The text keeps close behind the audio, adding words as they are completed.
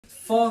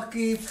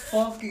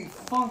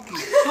funky.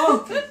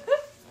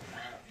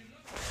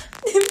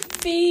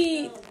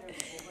 Feet.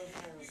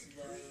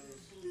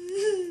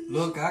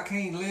 Look, I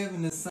can't live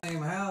in the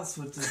same house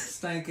with the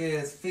stank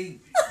ass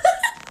feet.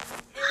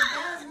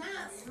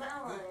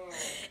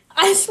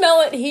 I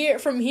smell it here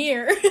from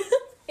here.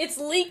 It's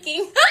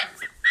leaking.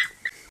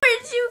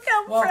 Where'd you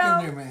come Walk from?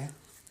 in there, man.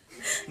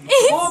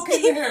 Walk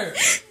in there.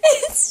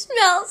 It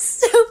smells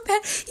so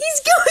bad.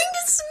 He's going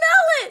to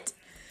smell it.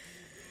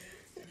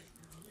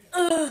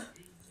 Ugh.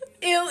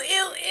 Ew.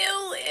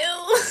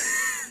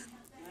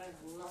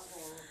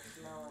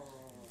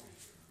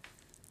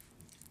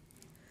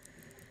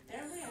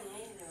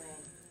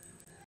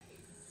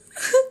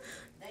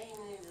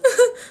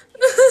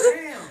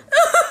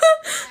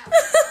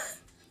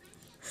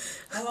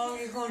 How long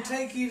is it gonna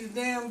take you to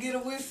damn get a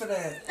whiff of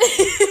that? Gross.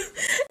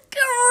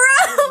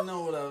 I didn't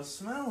know what I was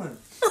smelling.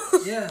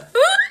 Yeah.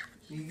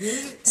 You get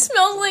it?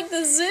 Smells like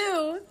the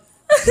zoo.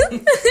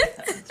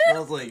 It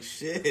smells like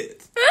shit.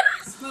 It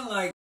smells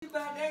like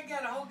about that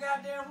got a whole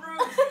goddamn room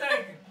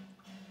stinking.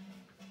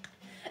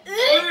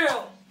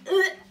 Real.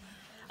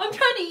 I'm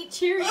trying to eat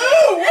Cheerios.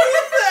 Oh, what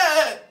is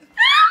that?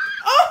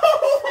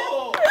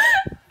 Oh!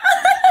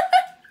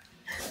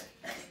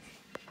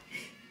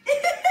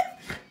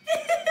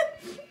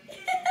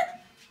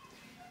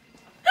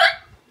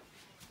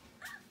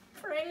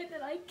 Pray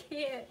that I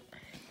can't.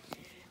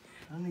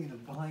 I need a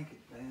blanket,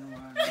 damn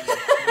right now.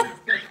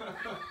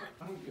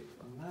 I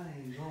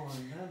ain't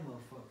going that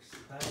motherfucker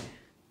stink.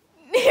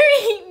 There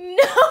ain't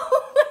no.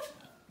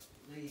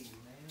 Leave,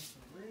 man,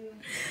 for real.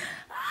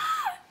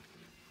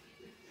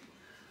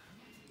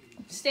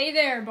 Stay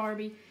there,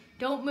 Barbie.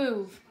 Don't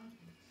move.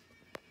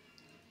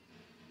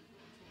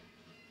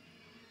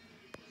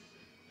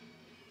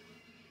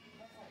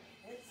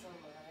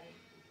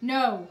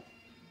 No.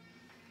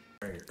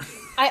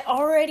 I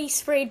already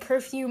sprayed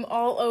perfume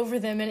all over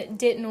them and it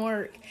didn't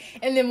work.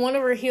 And then one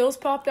of her heels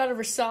popped out of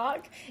her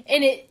sock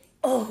and it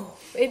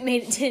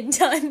made it 10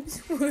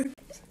 times worse.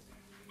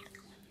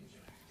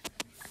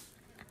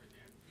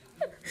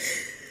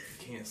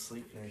 Can't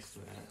sleep next to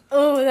that.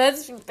 Oh,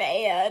 that's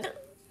bad.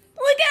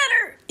 Look at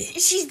her.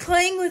 She's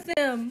playing with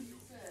them.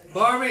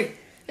 Barbie,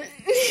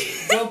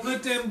 go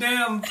put them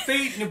damn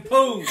feet in the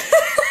pool.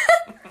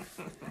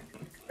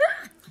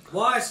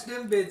 Wash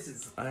them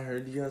bitches. I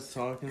heard you guys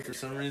talking. For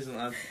some reason,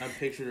 I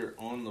pictured her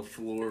on the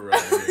floor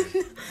right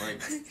here. Like,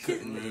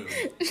 couldn't move.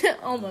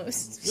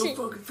 Almost. Your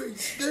fucking feet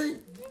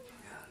stink.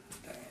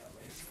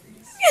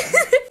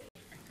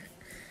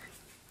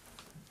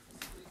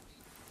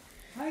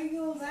 How you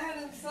gonna add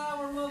them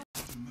sour mother?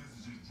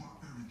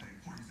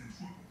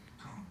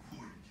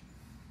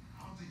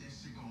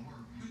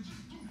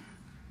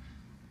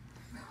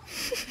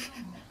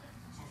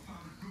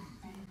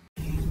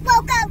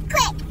 Woke up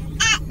quick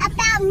at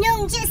about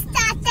noon. Just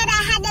thought that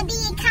I had to be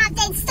in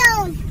Compton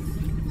Stone.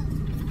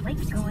 We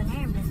could go in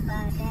there and just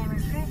buy a damn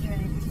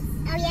refrigerator.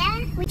 Oh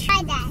yeah? We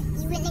tried that.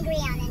 You wouldn't agree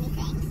on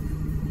anything.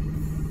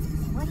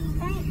 What do you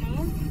think,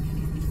 man?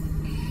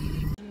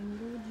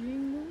 Jingle,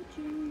 jingle,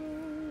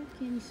 jingle,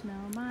 can you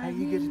smell my How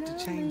you get it to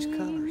change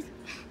colors?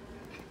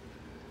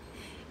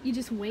 You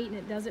just wait and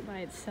it does it by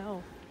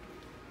itself.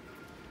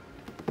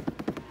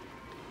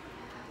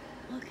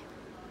 Look.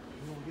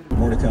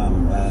 More to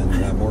come.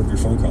 More of your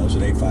phone calls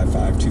at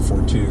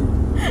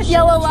 855-242.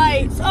 Yellow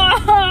lights.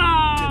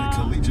 Ah!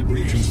 Collegiate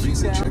Regions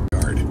Visa Check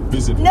Card.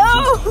 Visit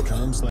No!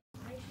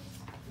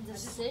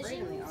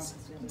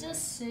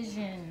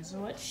 Decisions.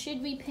 What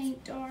should we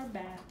paint our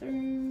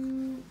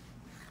bathroom?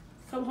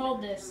 Come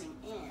hold this.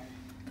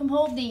 Come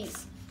hold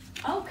these.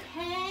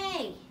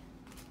 Okay.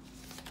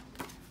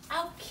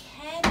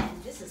 Okay,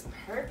 then. This is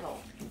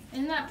purple.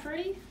 Isn't that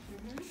pretty?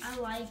 I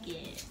like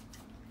it.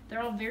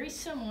 They're all very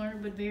similar,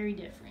 but very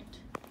different.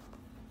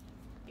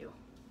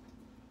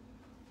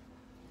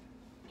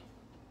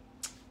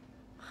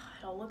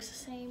 It all looks the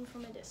same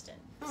from a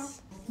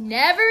distance.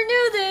 Never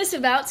knew this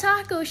about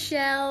taco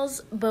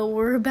shells, but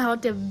we're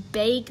about to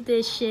bake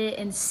this shit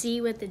and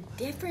see what the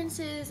difference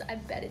is. I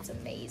bet it's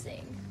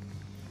amazing.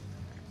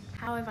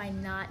 How have I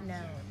not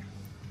known?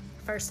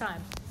 First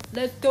time.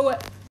 Let's do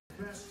it.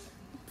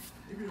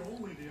 Maybe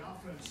only the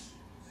offense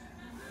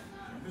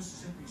in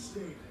Mississippi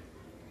State.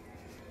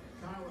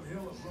 Kylan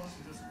Hill has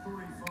rushed just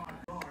 35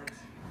 yards.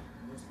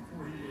 That's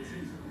before he was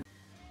injured.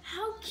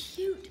 How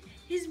cute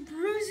is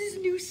Bruce's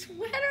new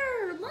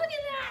sweater. Look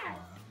at that.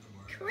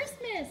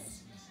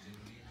 Christmas.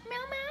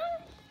 Meow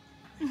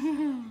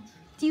meow.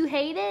 Do you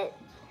hate it?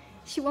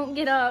 She won't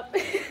get up.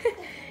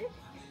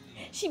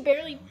 She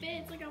barely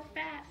fits. Look how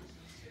fat.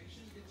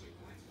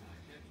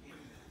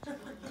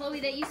 Chloe,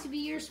 that used to be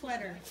your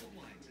sweater.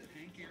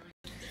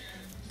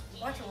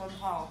 Watch it one,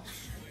 Paul.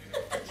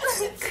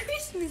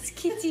 Christmas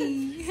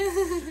kitty.